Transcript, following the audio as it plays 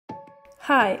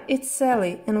Hi, it's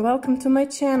Sally and welcome to my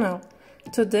channel.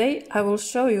 Today I will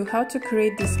show you how to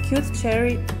create this cute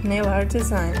cherry nail art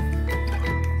design.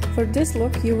 For this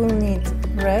look you will need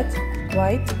red,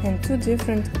 white and two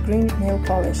different green nail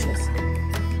polishes.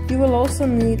 You will also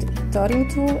need dotting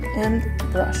tool and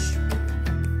brush.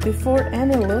 Before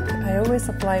any look I always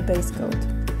apply base coat.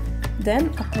 Then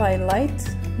apply light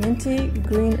minty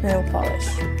green nail polish.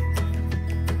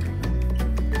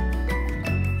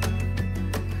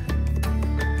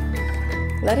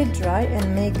 Let it dry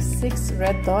and make 6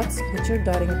 red dots with your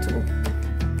dotting tool.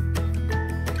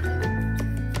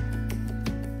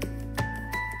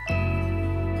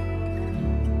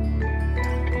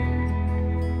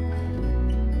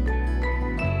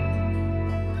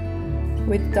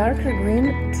 With darker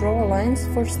green, draw lines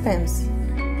for stems.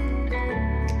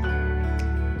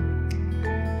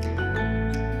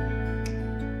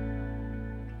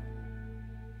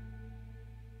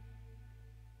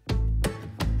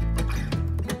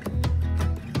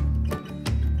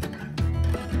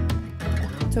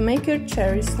 To make your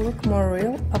cherries look more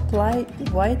real, apply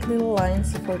white little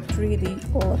lines for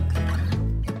 3D look.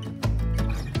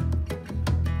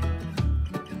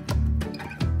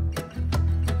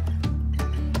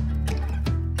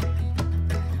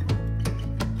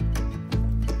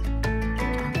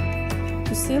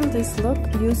 To seal this look,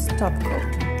 use top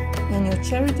coat, and your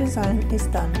cherry design is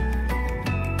done.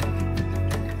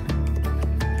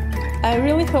 I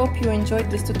really hope you enjoyed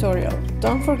this tutorial.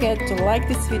 Don't forget to like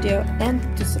this video and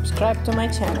to subscribe to my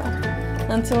channel.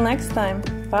 Until next time,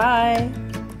 bye!